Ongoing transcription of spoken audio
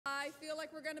I feel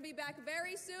like we're going to be back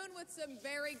very soon with some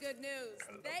very good news.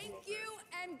 Thank you,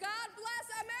 and God bless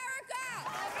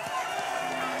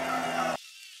America!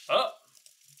 Oh,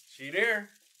 she there.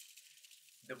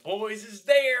 The boys is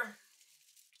there.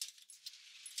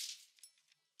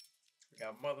 We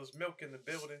got Mother's Milk in the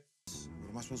building.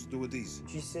 What am I supposed to do with these?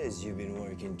 She says you've been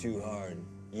working too hard.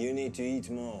 You need to eat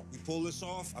more. We pull this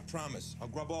off, I promise. I'll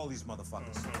grab all these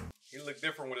motherfuckers. He look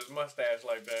different with his mustache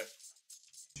like that.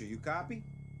 You copy?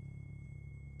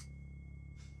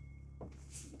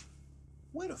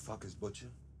 Where the fuck is Butcher?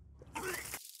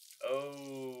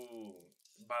 Oh,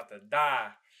 about to die.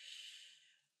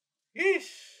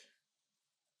 Yeesh.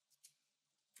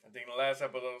 I think the last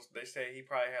episode, they said he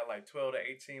probably had like 12 to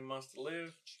 18 months to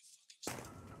live.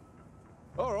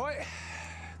 All right.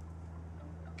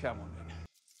 Come on then.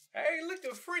 Hey, look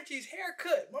at Frenchie's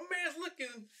haircut. My man's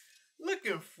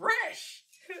looking fresh.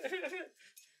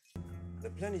 The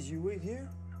plan is you wait here,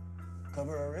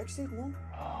 cover our exit, no?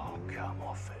 Oh, come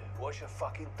off it. What's your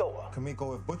fucking door?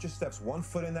 Kamiko, if Butcher steps 1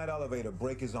 foot in that elevator,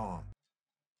 break his arm.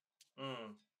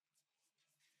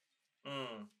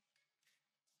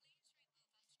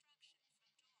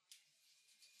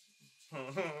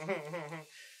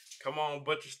 Come on,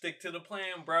 Butcher, stick to the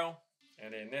plan, bro.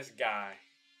 And then this guy,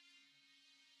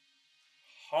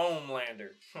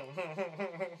 Homelander.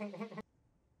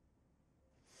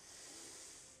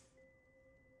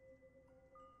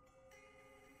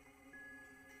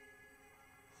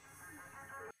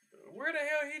 Where the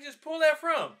hell he just pulled that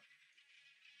from?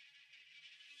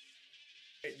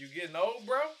 You getting old,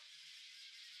 bro?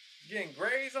 Getting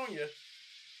grays on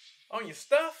your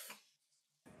stuff?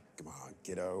 Come on,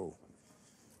 kiddo.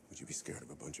 Would you be scared of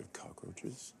a bunch of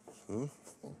cockroaches? Huh?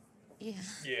 Yeah.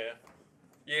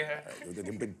 Yeah.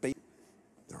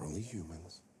 They're only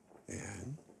humans.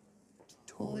 And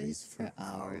Toys for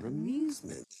our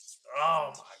amusement.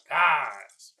 Oh my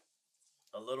God.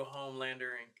 A little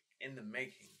Homelander in the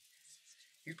making.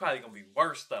 He's probably gonna be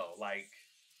worse though, like,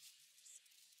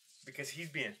 because he's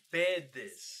being fed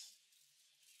this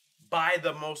by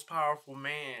the most powerful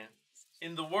man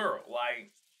in the world.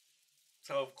 Like,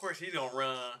 so of course he's gonna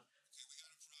run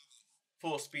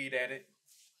full speed at it.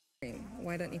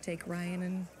 Why don't you take Ryan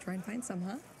and try and find some,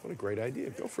 huh? What a great idea.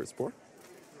 Go for it, sport.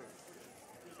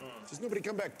 Does nobody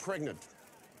come back pregnant?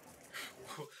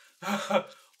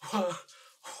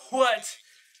 What?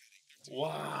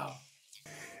 Wow.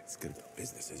 It's gonna be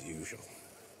business as usual.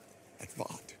 At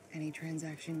Vought. Any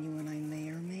transaction you and I may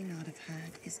or may not have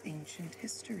had is ancient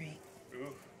history.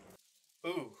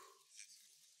 Ooh.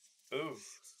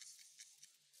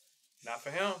 Not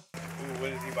for him. Ooh,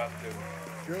 what is he about to do?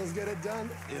 Girls get it done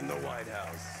in the White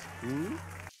House.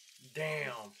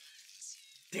 Damn.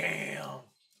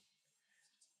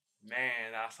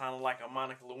 Man, I sounded like a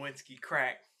Monica Lewinsky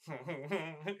crack.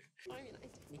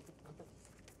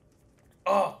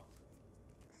 Oh.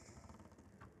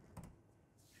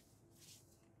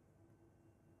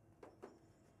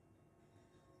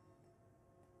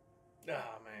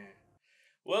 Oh, man.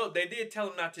 Well, they did tell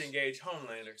him not to engage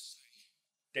Homelander.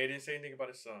 They didn't say anything about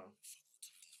his son.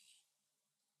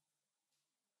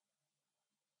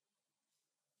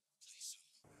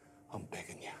 I'm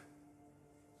begging you.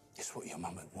 It's what your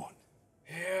mama would want.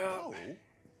 Yeah. No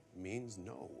means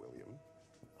no, William.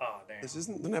 Oh, damn. This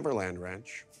isn't the Neverland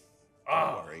Ranch.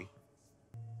 Oh. Don't worry.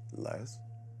 Les,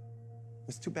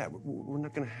 it's too bad. We're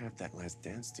not gonna have that last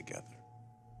dance together.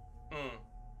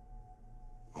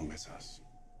 I'll miss us.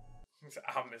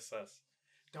 I'll miss us.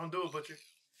 Don't do it, Butcher.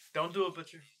 Don't do it,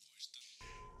 Butcher.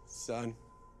 Son.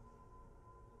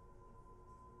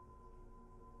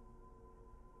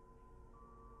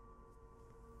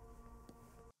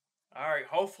 All right,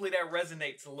 hopefully that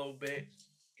resonates a little bit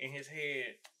in his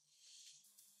head.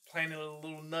 Planting a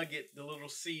little nugget, the little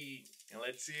seed, and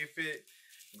let's see if it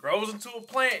grows into a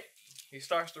plant. He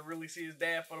starts to really see his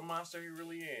dad for the monster he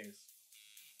really is.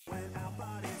 When our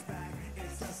body's back,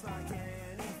 it's just like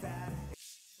any fat.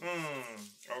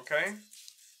 Okay.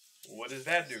 What does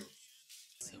that do?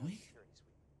 Silly.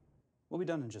 We'll be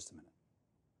done in just a minute.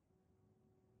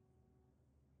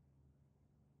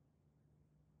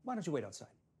 Why don't you wait outside?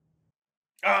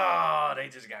 Ah, they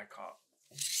just got caught.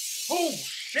 Oh,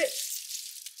 shit.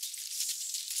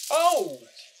 Oh.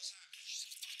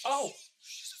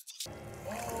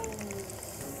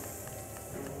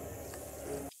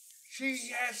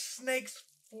 She has snakes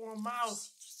for a mouth.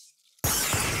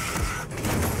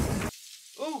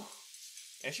 Ooh.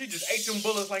 And she just ate them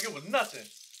bullets like it was nothing.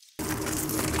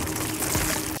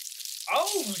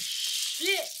 Oh,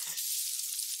 shit.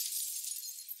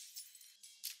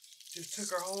 Just took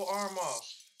her whole arm off.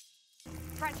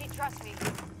 Frenchie, trust me.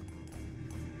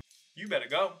 You better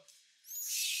go.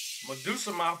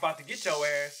 Medusa mouth about to get your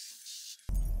ass.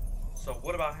 So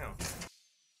what about him?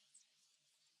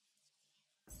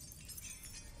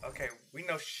 Okay, we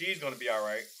know she's gonna be all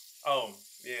right. Oh,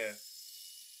 yeah.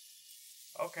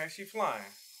 Okay, she flying.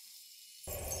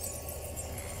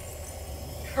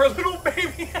 Her little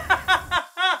baby.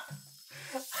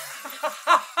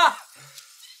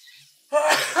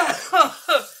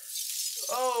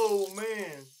 Oh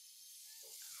man,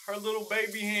 her little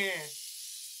baby hand.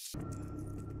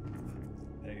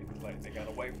 They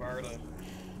gotta wait for her to.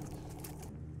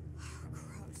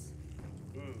 Gross.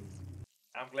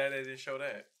 I'm glad they didn't show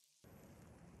that.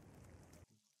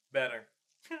 Better.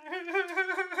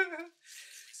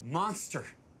 Monster.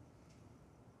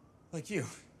 Like you.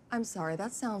 I'm sorry,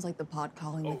 that sounds like the pot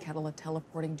calling the kettle a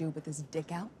teleporting dude with his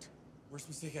dick out. Worst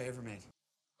mistake I ever made.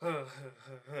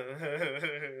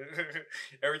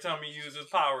 Every time he uses his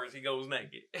powers, he goes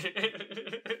naked.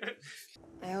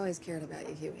 I always cared about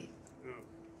you, Huey.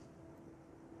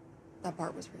 That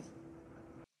part was real.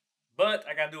 But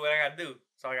I gotta do what I gotta do,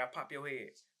 so I gotta pop your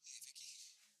head.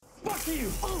 Fuck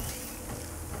you! Oh.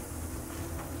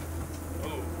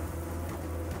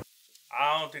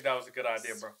 I don't think that was a good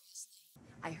idea, bro.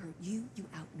 I hurt you, you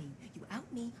out me. You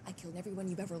out me, I killed everyone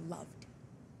you've ever loved.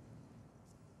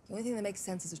 The only thing that makes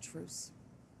sense is a truce.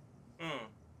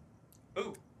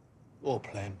 Ooh. Or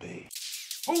plan B.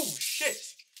 Oh,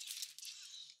 shit.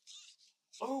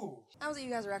 Oh. How's it you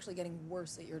guys are actually getting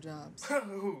worse at your jobs?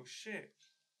 Oh, shit.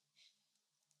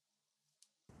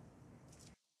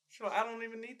 Sure, I don't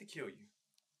even need to kill you.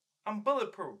 I'm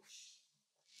bulletproof.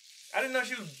 I didn't know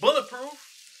she was bulletproof.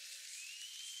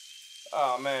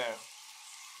 Oh, man.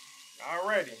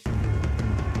 Alrighty.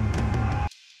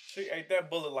 She ate that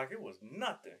bullet like it was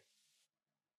nothing.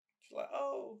 She's like,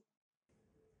 oh.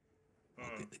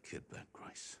 I'll get the kid back,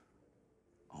 Grace.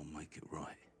 I'll make it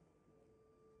right.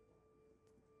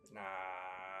 Nah.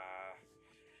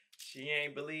 She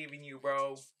ain't believing you,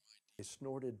 bro. They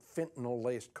snorted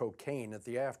fentanyl-laced cocaine at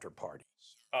the after party.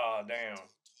 Oh, damn.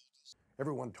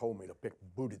 Everyone told me to pick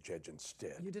Buttigieg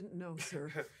instead. You didn't know,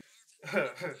 sir.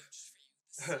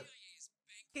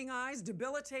 Eyes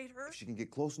debilitate her? If she can get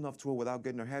close enough to her without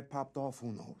getting her head popped off,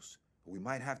 who knows? But we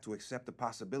might have to accept the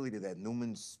possibility that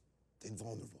Newman's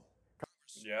invulnerable.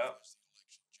 Yep.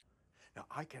 Now,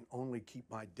 I can only keep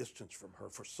my distance from her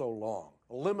for so long.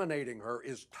 Eliminating her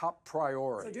is top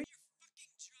priority. So do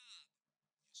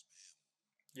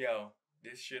your Yo,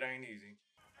 this shit ain't easy.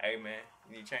 Hey, man,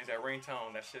 you need to change that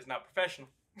ringtone. That shit's not professional.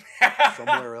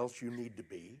 Somewhere else you need to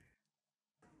be.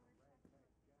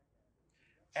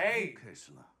 Hey,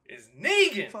 Kessler. it's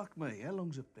Negan. Fuck me, how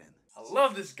long's it been? I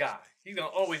love this guy. He's gonna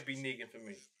always be Negan for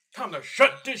me. Time to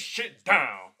shut this shit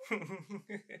down.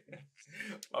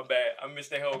 My bad. I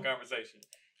missed that whole conversation.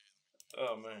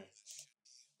 Oh, man.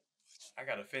 I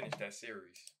gotta finish that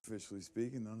series. Officially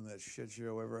speaking, none of that shit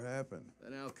show ever happened.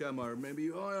 And how come I remember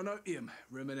you high on opium,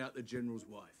 rimming out the general's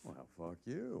wife? Well, fuck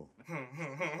you.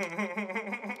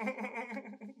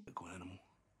 Little animal.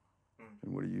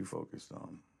 And what are you focused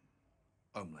on?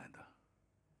 Homelander.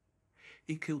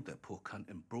 He killed that poor cunt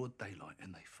in broad daylight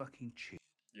and they fucking cheered.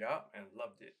 Yeah, and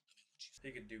loved it.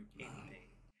 He could do anything.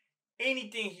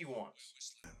 Anything he wants.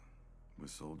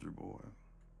 With Soldier Boy,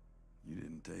 you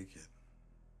didn't take it.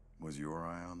 Was your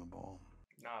eye on the ball?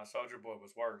 Nah, Soldier Boy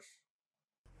was worse.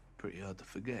 Pretty hard to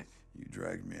forget. You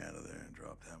dragged me out of there and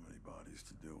dropped how many bodies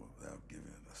to do it without giving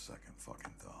it a second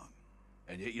fucking thought.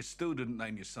 And yet you still didn't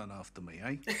name your son after me,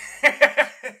 eh?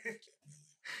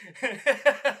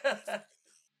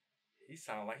 He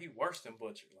sounded like he worse than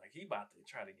Butcher. Like he about to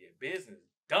try to get business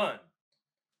done.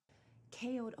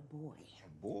 KO'd a boy. A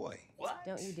boy? What?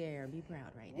 Don't you dare be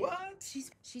proud right now. What?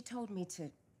 She told me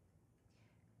to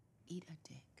eat a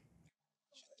dick.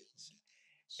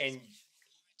 And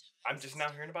I'm just now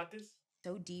hearing about this?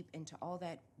 So deep into all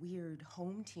that weird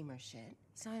home teamer shit.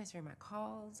 He's not answering my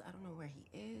calls. I don't know where he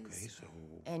is. Okay, so...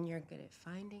 And you're good at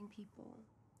finding people.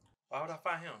 Why would I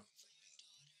find him?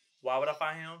 Why would I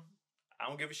find him? I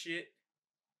don't give a shit.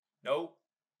 Nope.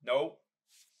 Nope.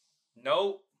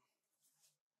 Nope.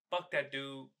 Fuck that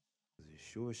dude. It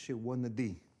sure as shit wasn't a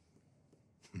D.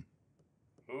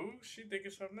 Ooh, she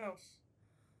thinking something else.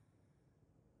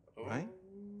 Ooh, Right?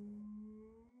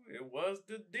 It was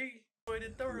the D. Enjoyed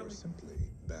it thoroughly. You were simply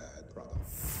bad, brother.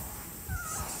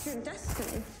 Your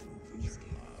destiny.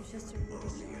 It's just your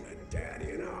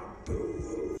Daddy and our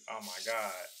boo. Oh my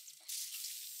god.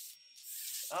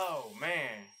 Oh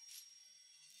man.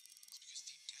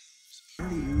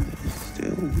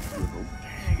 Still,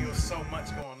 Dang, it was so much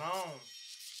going on.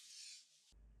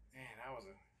 Man, that was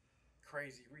a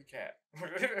crazy recap.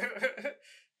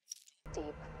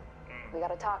 Deep. We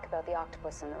gotta talk about the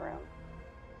octopus in the room.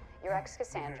 Your ex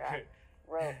Cassandra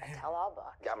wrote a tell-all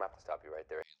book. Yeah, I'm gonna have to stop you right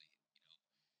there.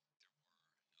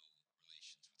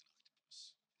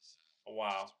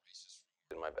 Wow.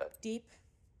 In my bed. Deep,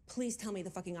 please tell me the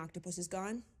fucking octopus is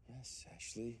gone. Yes,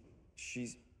 Ashley.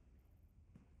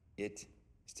 It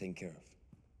is taken care of.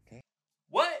 Okay?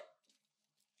 What?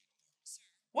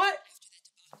 What?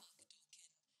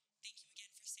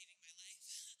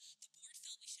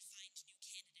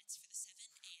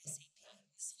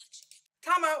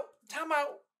 Time out. Time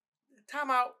out.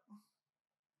 Time out.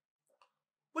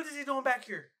 What is he doing back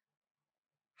here?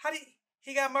 How did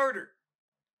he got murdered?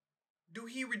 Do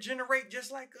he regenerate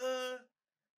just like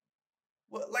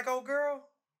like old girl?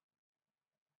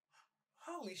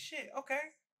 Holy shit. Okay.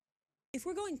 If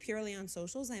we're going purely on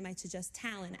socials, I might suggest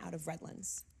Talon out of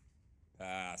Redlands.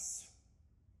 Pass.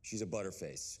 She's a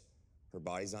butterface. Her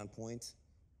body's on point,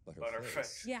 but her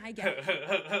face. Yeah, I get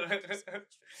it.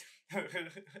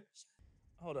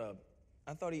 Hold up.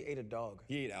 I thought he ate a dog.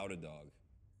 He ate out a dog.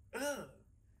 Ugh.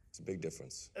 It's a big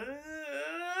difference.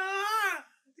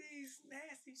 These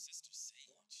nasty sisters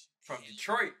from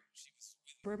Detroit.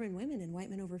 Suburban women and white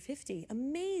men over 50.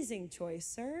 Amazing choice,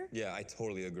 sir. Yeah, I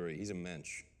totally agree. He's a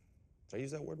mensch. Did I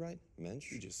use that word right?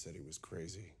 Mensch? You just said he was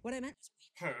crazy. What I meant.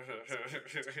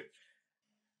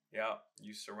 Yeah,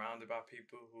 you surrounded by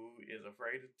people who is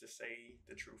afraid to say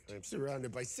the truth. I'm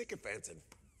surrounded by sycophants and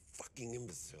fucking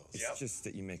imbeciles. It's just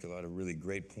that you make a lot of really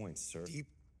great points, sir. Deep.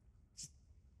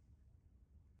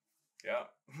 Yeah.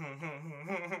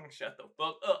 Shut the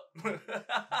fuck up.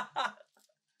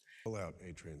 Pull out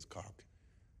A-Train's cock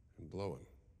and blow him.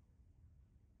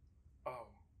 Oh.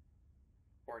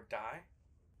 Or die?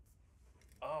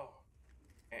 Oh.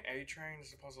 And A-Train is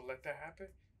supposed to let that happen?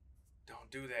 Don't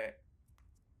do that.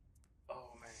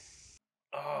 Oh, man.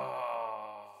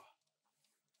 Oh.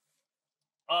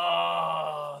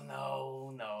 Oh, no.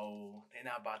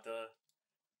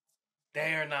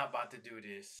 They are not about to do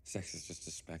this. Sex is just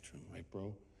a spectrum, right,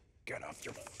 bro? Get off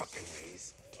your fucking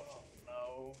knees. Oh,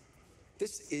 no.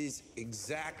 This is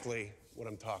exactly what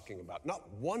I'm talking about. Not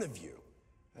one of you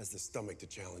has the stomach to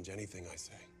challenge anything I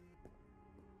say.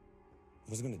 I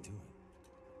was gonna do it.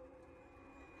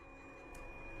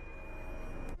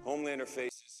 Homelander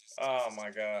faces. Oh,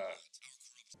 my God.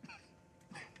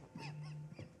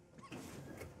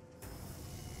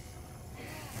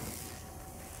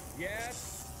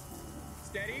 Yes.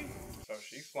 Steady. So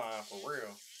she's flying for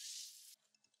real.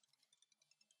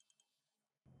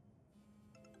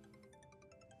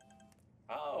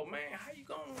 Oh man, how you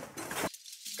gonna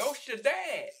ghost your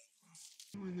dad?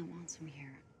 One that wants him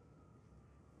here.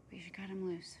 We should cut him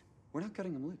loose. We're not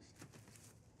cutting him loose.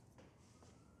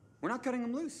 We're not cutting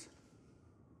him loose.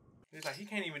 It's like he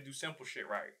can't even do simple shit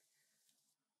right.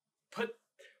 Put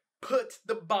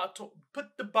the bottle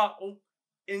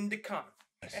in the con.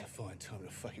 That's a fine time to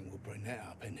fucking will bring that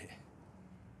up, isn't it?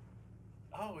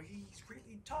 Oh, he's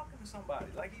really talking to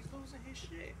somebody like he's losing his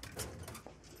shit.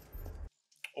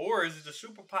 Or is it a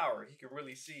superpower? He can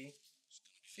really see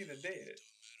the dead.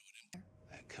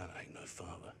 That cunt ain't no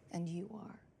father. And you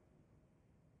are.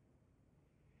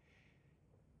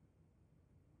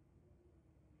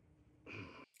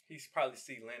 He's probably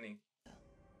see Lenny.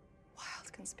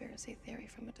 Wild conspiracy theory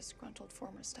from a disgruntled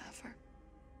former staffer.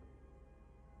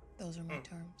 Those are my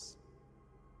terms.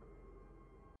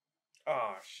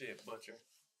 Oh shit, Butcher.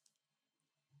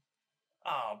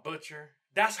 Oh, Butcher.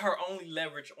 That's her only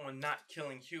leverage on not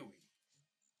killing Huey.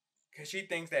 Because she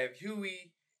thinks that if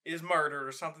Huey is murdered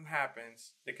or something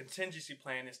happens, the contingency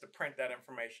plan is to print that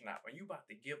information out. Are you about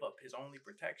to give up his only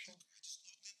protection?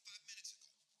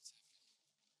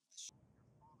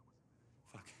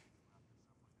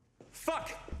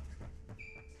 Fuck!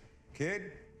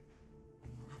 Kid?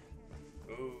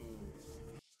 Ooh.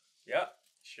 Yep.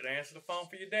 Should answer the phone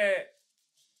for your dad.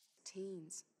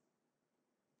 Teens.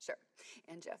 Sure.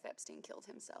 And Jeff Epstein killed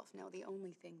himself. Now, the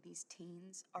only thing these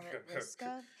teens are at risk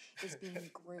of is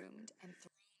being groomed and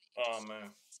thrown Oh, into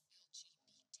man.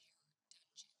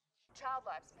 Child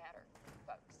lives matter,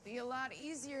 folks. Be a lot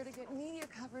easier to get media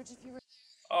coverage if you were.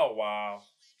 Oh, wow.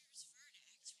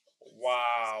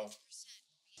 Wow.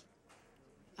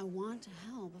 I want to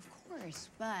help, of course,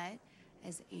 but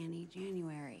as Annie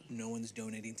January. No one's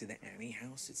donating to the Annie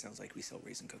house. It sounds like we sell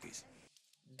raisin cookies.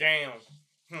 Damn.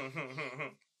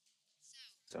 It's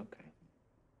okay.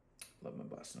 Love my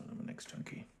boss, and I'm the next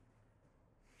chunky.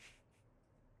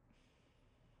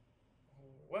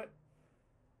 What?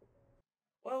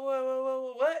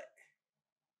 Whoa, what?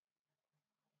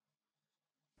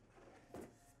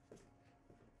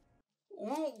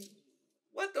 Whoa,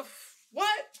 what the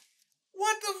what?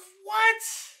 What the what?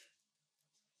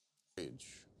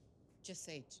 just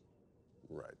Sage.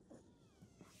 Right.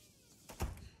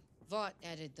 Vought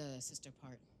added the sister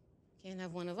part. Can't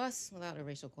have one of us without a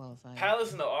racial qualifier.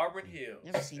 Palace in the Auburn Hills.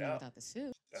 Never seen you without the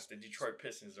suit. That's the Detroit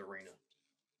Pistons arena.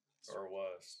 Or it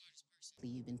was.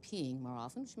 You've been peeing more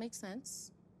often, which makes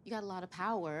sense. You got a lot of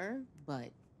power,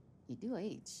 but you do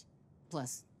age.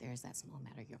 Plus, there's that small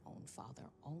matter your own father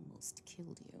almost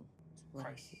killed you. Well,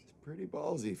 It's pretty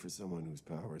ballsy for someone whose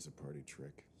power is a party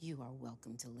trick. you are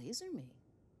welcome to laser me.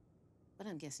 But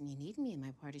I'm guessing you need me in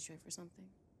my party trick for something.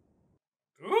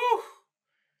 Woo!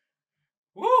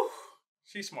 Woo!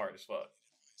 She's smart as fuck.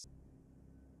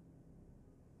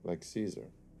 Like Caesar.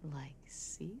 Like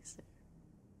Caesar.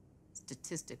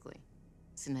 Statistically,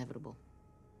 it's inevitable.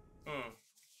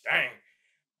 Dang.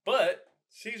 But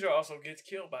Caesar also gets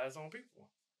killed by his own people.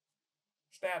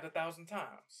 Stabbed 1,000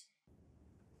 times.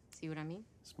 See what I mean?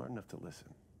 Smart enough to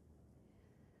listen.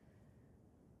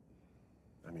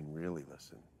 I mean, really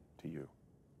listen to you.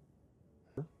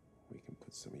 We can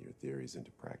put some of your theories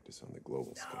into practice on the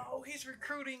global scale. No, he's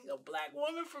recruiting a black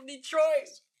woman from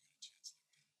Detroit.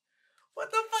 What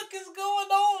the fuck is going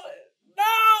on?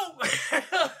 No!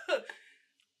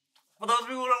 For those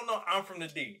people who don't know, I'm from the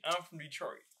D. I'm from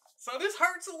Detroit. So this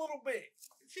hurts a little bit.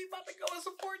 She about to go and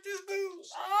support this dude.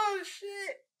 Oh,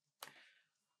 shit.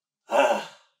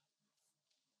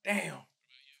 Damn.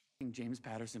 James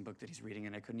Patterson book that he's reading,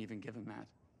 and I couldn't even give him that.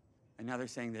 And now they're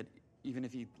saying that even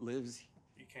if he lives,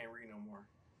 You can't read no more.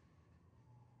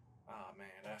 Oh,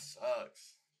 man, that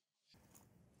sucks.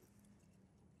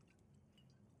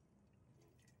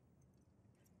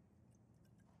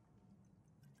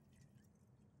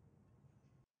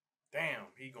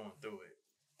 Damn, he going through it.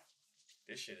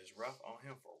 This shit is rough on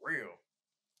him for real.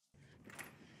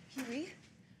 Huey?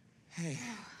 Hey.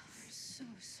 Oh, I'm so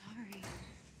sorry.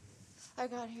 I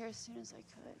got here as soon as I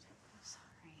could. I'm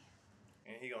sorry.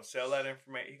 And he gonna sell that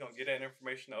information. He gonna get that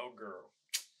information to old girl.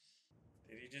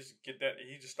 Did he just get that?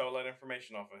 He just stole that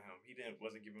information off of him. He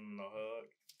wasn't giving him no hug.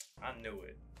 I knew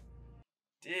it.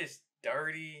 This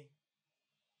dirty.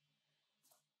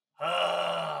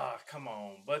 Come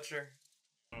on, Butcher.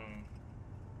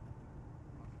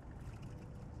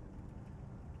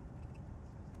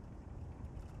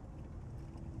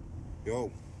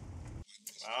 Yo.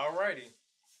 Alrighty.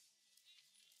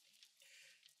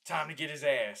 Time to get his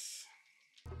ass.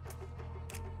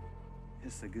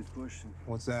 That's a good question.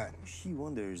 What's that? She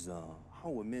wonders how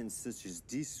a man such as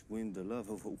this win the love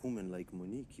of a woman like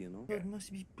Monique, you know? It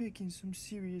must be picking some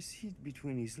serious heat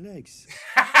between his legs.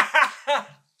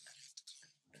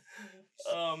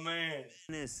 Oh, man.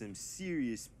 There's some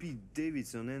serious Pete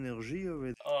Davidson energy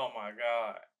already. Oh, my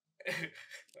God.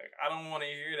 Like, I don't want to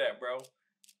hear that, bro.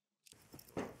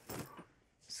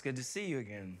 It's good to see you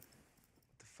again.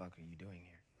 What the fuck are you doing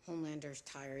here? Homelander's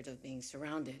tired of being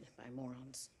surrounded by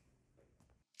morons.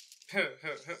 You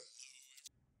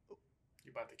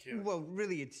about to kill. Well,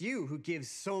 really, it's you who gives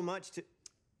so much to...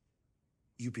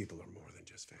 You people are more than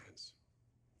just fans.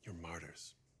 You're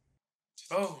martyrs.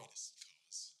 Oh.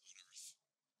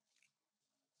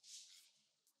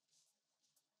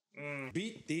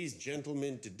 Beat these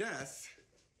gentlemen to death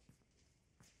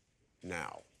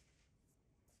now.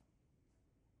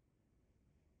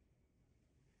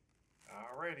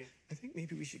 Alrighty. I think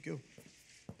maybe we should go.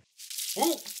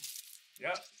 Whoop.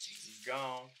 Yep. He's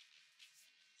gone.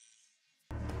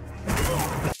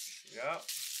 Yep.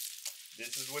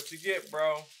 This is what you get,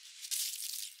 bro.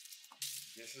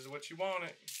 This is what you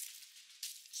wanted.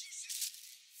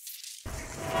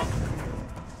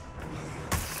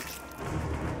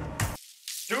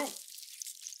 Shoot.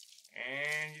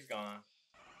 And he's gone.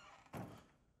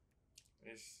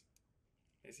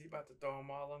 Is he about to throw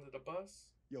them all under the bus?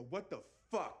 Yo, what the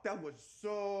fuck? That was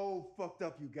so fucked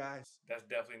up, you guys. That's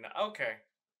definitely not okay.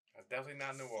 That's definitely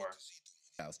not noir.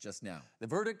 House just now. The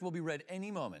verdict will be read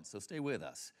any moment, so stay with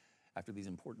us after these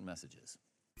important messages.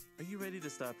 Are you ready to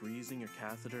stop reusing your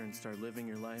catheter and start living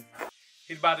your life?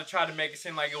 He's about to try to make it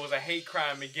seem like it was a hate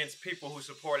crime against people who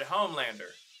supported Homelander.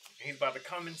 And he's about to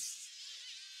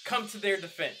come to their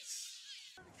defense.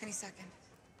 Any second.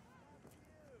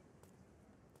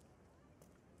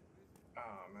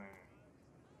 Oh man.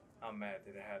 I'm mad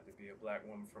that it had to be a black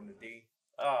woman from the D.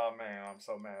 Oh man, I'm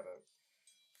so mad at it.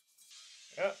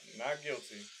 Yep, not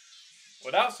guilty.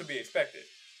 What else to be expected?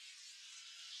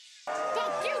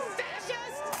 Fuck you,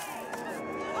 fascist!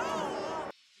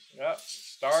 Yep,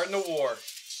 starting the war.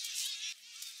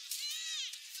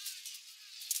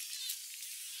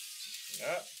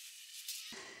 Yep.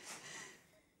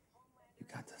 You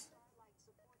got this.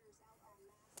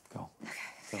 Go.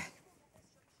 Okay.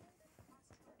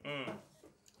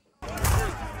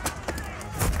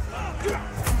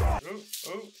 Ooh,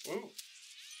 ooh, ooh.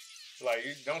 Like,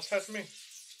 you don't touch me.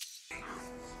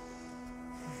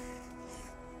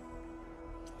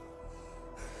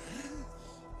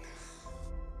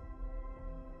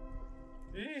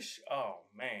 Yeesh. Oh,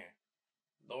 man.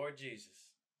 Lord Jesus.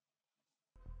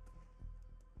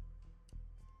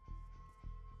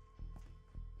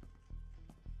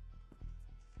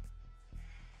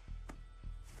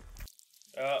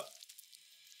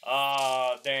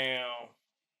 Damn.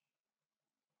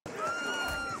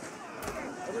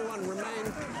 Everyone remain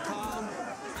calm.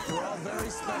 You're all very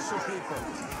special people.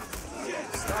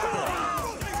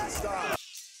 Stop it. Stop.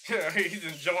 He's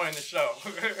enjoying the show.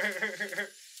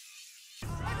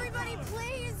 Everybody,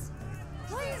 please!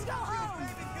 Please go home!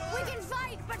 We can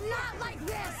fight, but not like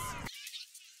this!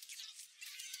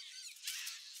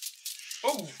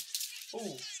 Ooh.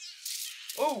 Ooh.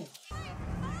 Ooh.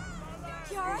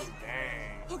 Kiara?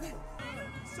 Dang. Okay.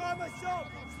 Start myself!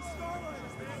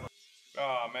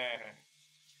 Oh, man.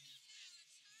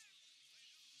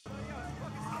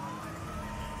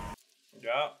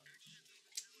 Yup.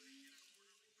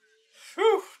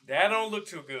 Whew. That don't look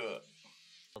too good.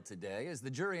 Today, as the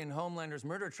jury in Homelander's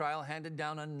murder trial handed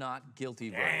down a not guilty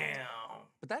verdict. Damn.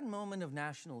 But that moment of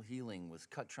national healing was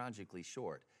cut tragically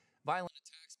short. Violent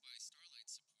attacks by Starlight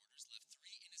supporters left 3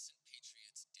 innocent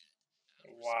patriots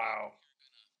dead. Wow.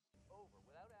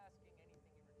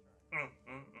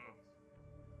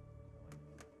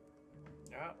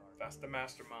 Yeah, that's the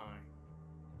mastermind.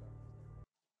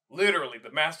 Literally,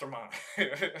 the mastermind.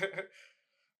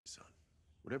 Son,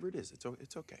 whatever it is,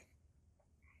 it's okay.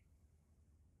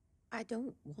 I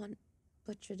don't want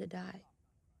Butcher to die.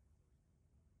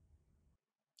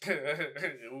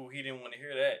 Ooh, he didn't want to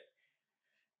hear that.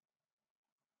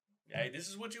 Hey, this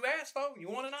is what you asked for. You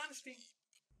wanted honesty.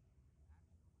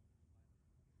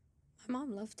 My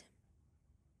mom loved him.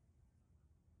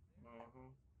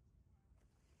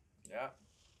 Yeah.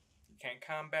 You can't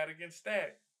combat against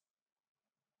that.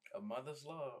 A mother's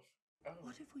love. Oh.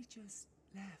 What if we just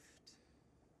left?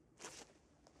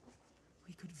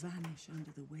 We could vanish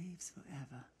under the waves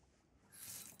forever.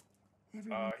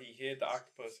 Everyone... He hid the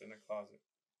octopus in the closet.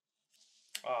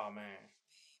 Oh, man.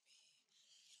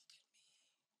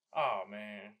 Oh,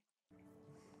 man.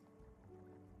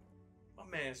 My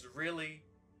man's really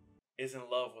is in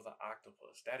love with an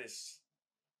octopus. That is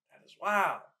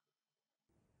wow.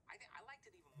 I liked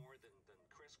it even more than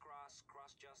crisscross,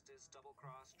 cross justice, double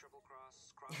cross, triple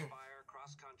cross, crossfire,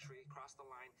 cross country, cross the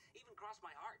line, even cross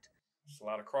my heart. It's a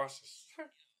lot of crosses.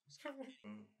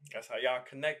 That's how y'all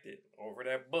connected over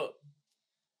that book.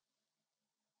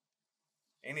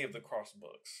 Any of the cross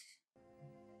books.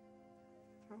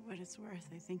 For what it's worth,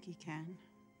 I think he can.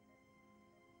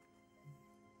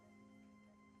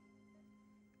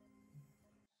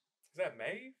 Is that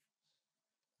Maeve?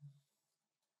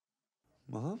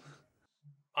 Mom?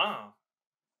 Mom?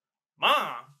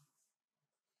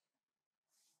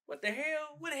 What the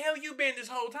hell? Where the hell you been this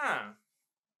whole time?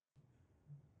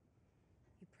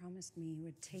 You promised me you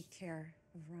would take care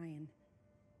of Ryan.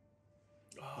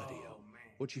 Oh,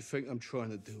 man. What do you think I'm trying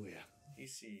to do here? You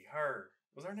see her.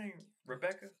 Was her name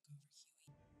Rebecca?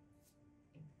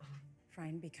 If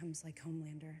Ryan becomes like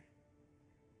Homelander,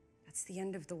 that's the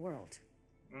end of the world.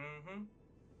 Mm-hmm.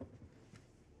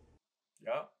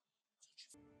 Yup.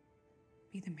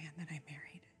 Be the man that I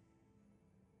married.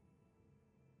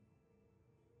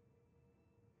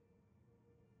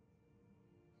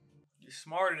 You're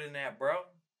smarter than that, bro.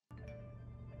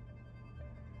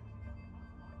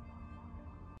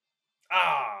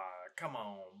 Ah, come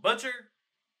on. Butcher?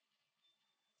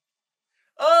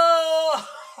 Oh!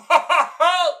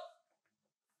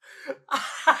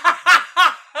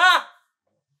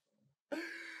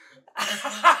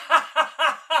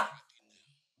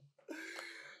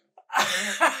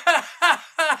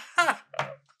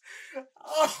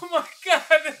 Oh my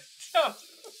God!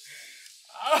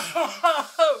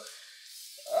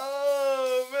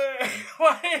 Oh man!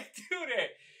 Why did you do that?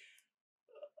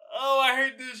 Oh, I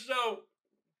hate this show.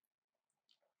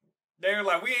 They were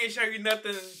like, we ain't show you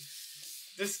nothing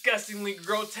disgustingly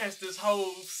grotesque this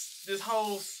whole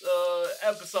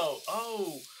episode.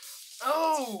 Oh,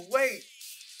 wait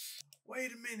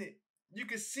a minute. You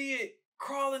can see it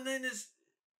crawling in this.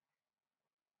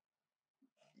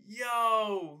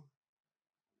 Yo.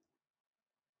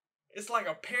 It's like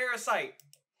a parasite.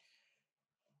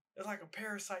 It's like a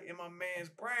parasite in my man's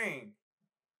brain.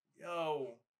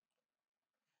 Yo.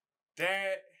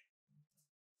 That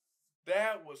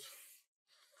was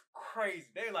crazy.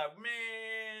 They like,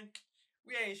 man,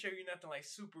 we ain't show you nothing like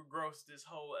super gross this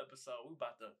whole episode. We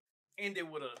about to end it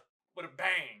with a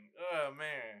bang. Oh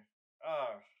man.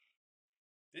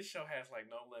 This show has like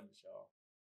no limits, y'all.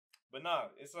 But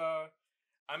no, it's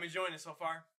I'm enjoying it so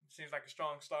far. Seems like a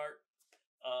strong start.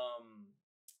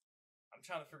 I'm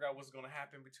trying to figure out what's gonna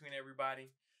happen between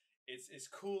everybody. It's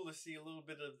cool to see a little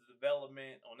bit of the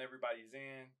development on everybody's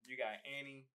end. You got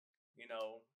Annie, you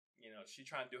know, she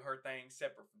trying to do her thing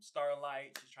separate from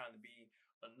Starlight. She's trying to be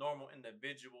a normal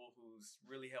individual who's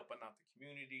really helping out the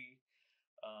community.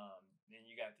 Then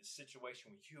you got the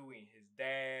situation with Huey and his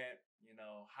dad. You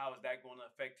know, how is that going to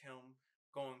affect him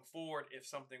going forward if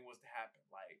something was to happen?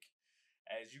 Like,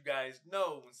 as you guys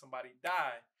know, when somebody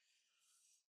died,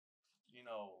 you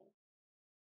know,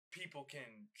 people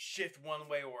can shift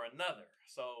one way or another.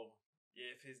 So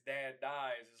if his dad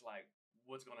dies, it's like,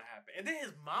 what's gonna happen? And then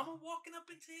his mama walking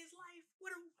up into his life.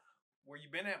 Where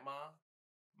you been at, mom?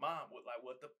 Mom, what like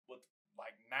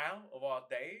now of all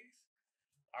days?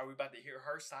 Are we about to hear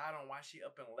her side on why she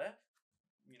up and left?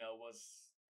 You know, was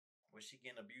she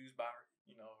getting abused by her,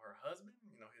 her husband?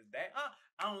 You know, his dad?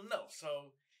 I don't know.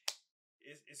 So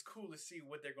it's cool to see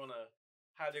how they're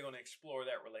gonna explore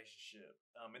that relationship.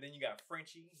 And then you got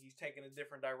Frenchie. He's taking a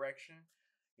different direction.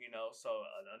 So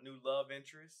a new love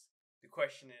interest. The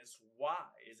question is,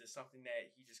 why? Is it something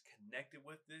that he just connected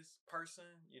with this person?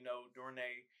 During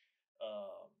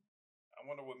I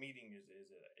wonder what meeting is it?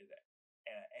 Is it an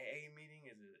AA meeting?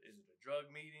 Is it a drug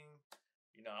meeting?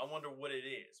 I wonder what it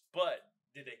is. But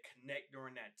did it connect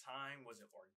during that time? Was it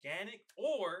organic,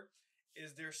 or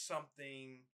is there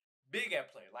something big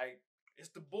at play? Like, it's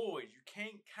the boys. You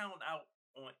can't count out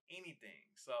on anything.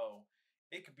 So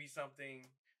it could be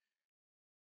something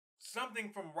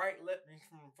from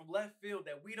from left field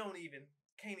that we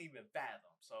can't even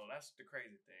fathom. So that's the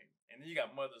crazy thing. And then you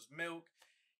got Mother's Milk.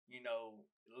 It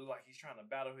looks like he's trying to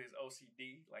battle his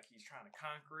OCD, like he's trying to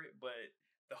conquer it. But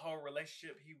the whole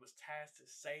relationship, he was tasked to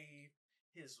save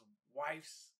his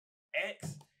wife's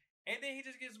ex, and then he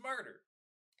just gets murdered.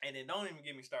 And then don't even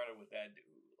get me started with that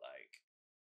dude. Like,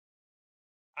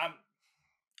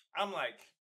 I'm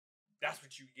like, that's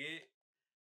what you get.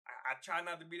 I try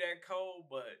not to be that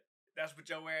cold, but that's what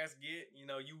your ass get. You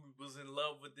was in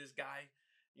love with this guy.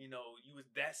 You was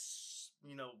that,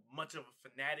 much of a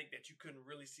fanatic that you couldn't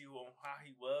really see how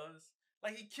he was.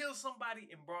 Like, he killed somebody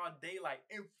in broad daylight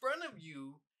in front of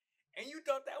you, and you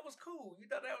thought that was cool. You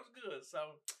thought that was good.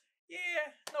 So,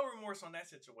 yeah, no remorse on that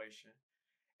situation.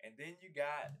 And then you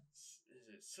got, is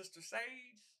it Sister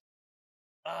Sage?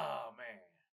 Oh, man.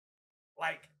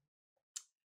 Like,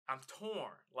 I'm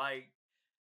torn. Like,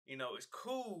 it's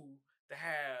cool to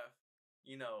have,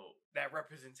 that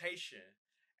representation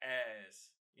as,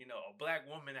 a black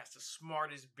woman that's the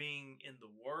smartest being in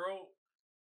the world.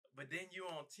 But then you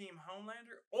on Team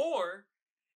Homelander? Or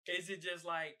is it just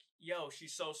like, yo,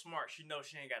 she's so smart, she knows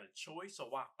she ain't got a choice, so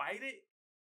why fight it?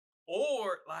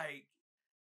 Or, like,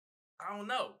 I don't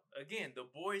know. Again, the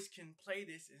boys can play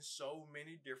this in so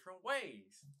many different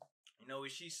ways.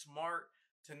 Is she smart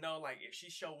to know, like, if she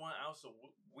show 1 ounce of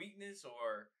weakness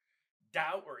or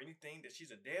doubt or anything, that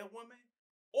she's a dead woman?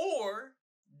 Or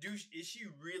is she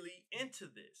really into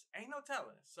this? Ain't no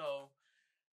telling. So,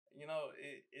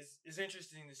 it's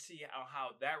interesting to see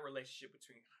how that relationship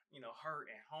between, her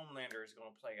and Homelander is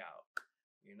going to play out.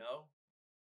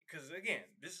 Because, again,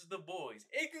 this is the boys.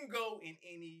 It can go in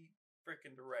any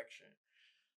freaking direction.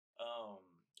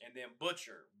 And then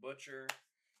Butcher, going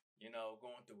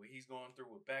through what he's going through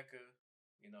with Becca.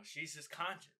 She's his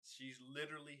conscience. She's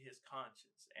literally his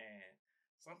conscience. And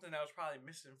something that was probably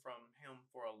missing from him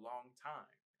for a long time.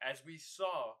 As we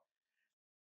saw,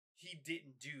 he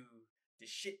didn't do the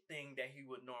shit thing that he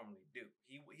would normally do.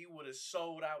 He would have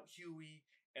sold out Huey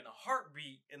in a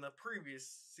heartbeat in the previous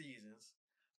seasons.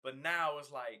 But now it's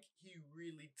like he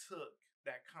really took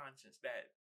that conscience,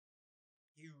 that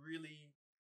he really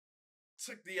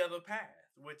took the other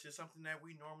path, which is something that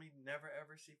we normally never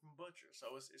ever see from Butcher.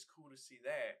 So it's cool to see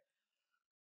that.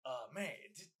 Man,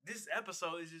 this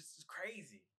episode is just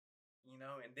crazy,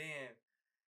 and then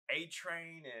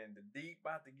A-Train and the Deep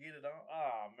about to get it on.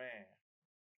 Oh, man.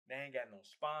 They ain't got no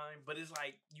spine. But it's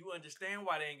like, you understand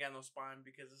why they ain't got no spine,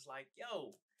 because it's like,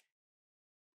 yo,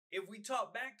 if we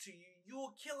talk back to you,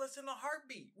 you'll kill us in a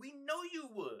heartbeat. We know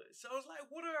you would. So it's like,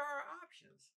 what are our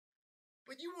options?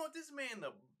 But you want this man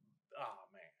to... Oh,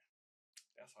 man.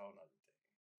 That's a whole nother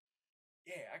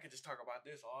thing. Yeah, I could just talk about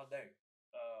this all day.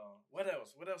 What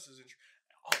else? What else is interesting?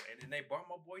 Oh, and then they brought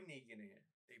my boy Negan in.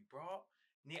 They brought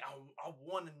Negan. I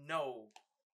want to know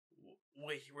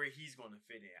where he's going to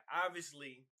fit in.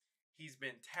 Obviously, he's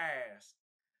been tasked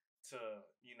to,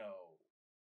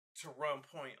 to run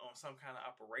point on some kind of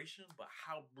operation, but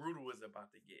how brutal is it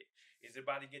about to get? Is it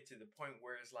about to get to the point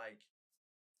where it's like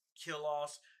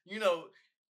kill-offs?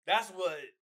 That's what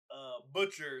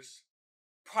Butcher's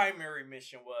primary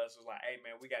mission was like, hey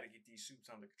man, we got to get these suits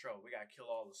under control. We got to kill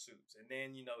all the suits. And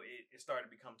then, you know, it started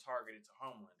to become targeted to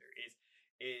Homelander.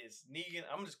 Is Negan?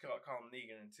 I'm just call him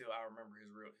Negan until I remember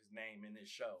his name in this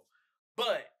show.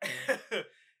 But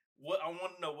what I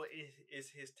want to know, what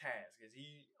is his task? Is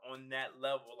he on that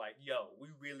level? Like, yo, we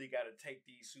really got to take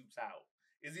these suits out.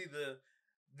 It's either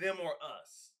them or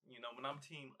us. You know, when I'm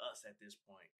team us at this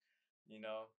point. You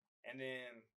know, and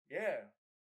then yeah,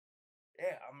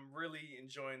 I'm really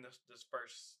enjoying this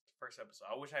first episode.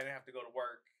 I wish I didn't have to go to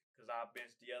work because I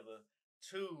binged the other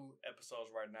 2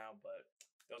 episodes right now, but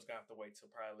those gonna have to wait till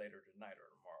probably later tonight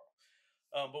or tomorrow.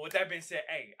 But with that being said,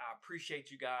 hey, I appreciate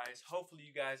you guys. Hopefully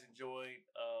you guys enjoyed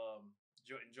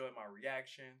my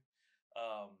reaction.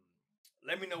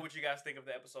 Let me know what you guys think of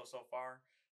the episode so far.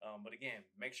 But again,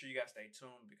 make sure you guys stay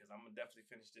tuned because I'm gonna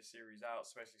definitely finish this series out,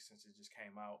 especially since it just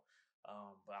came out.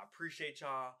 But I appreciate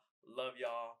y'all, love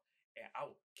y'all, and I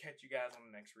will catch you guys on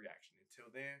the next reaction. Until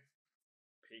then,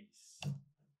 peace.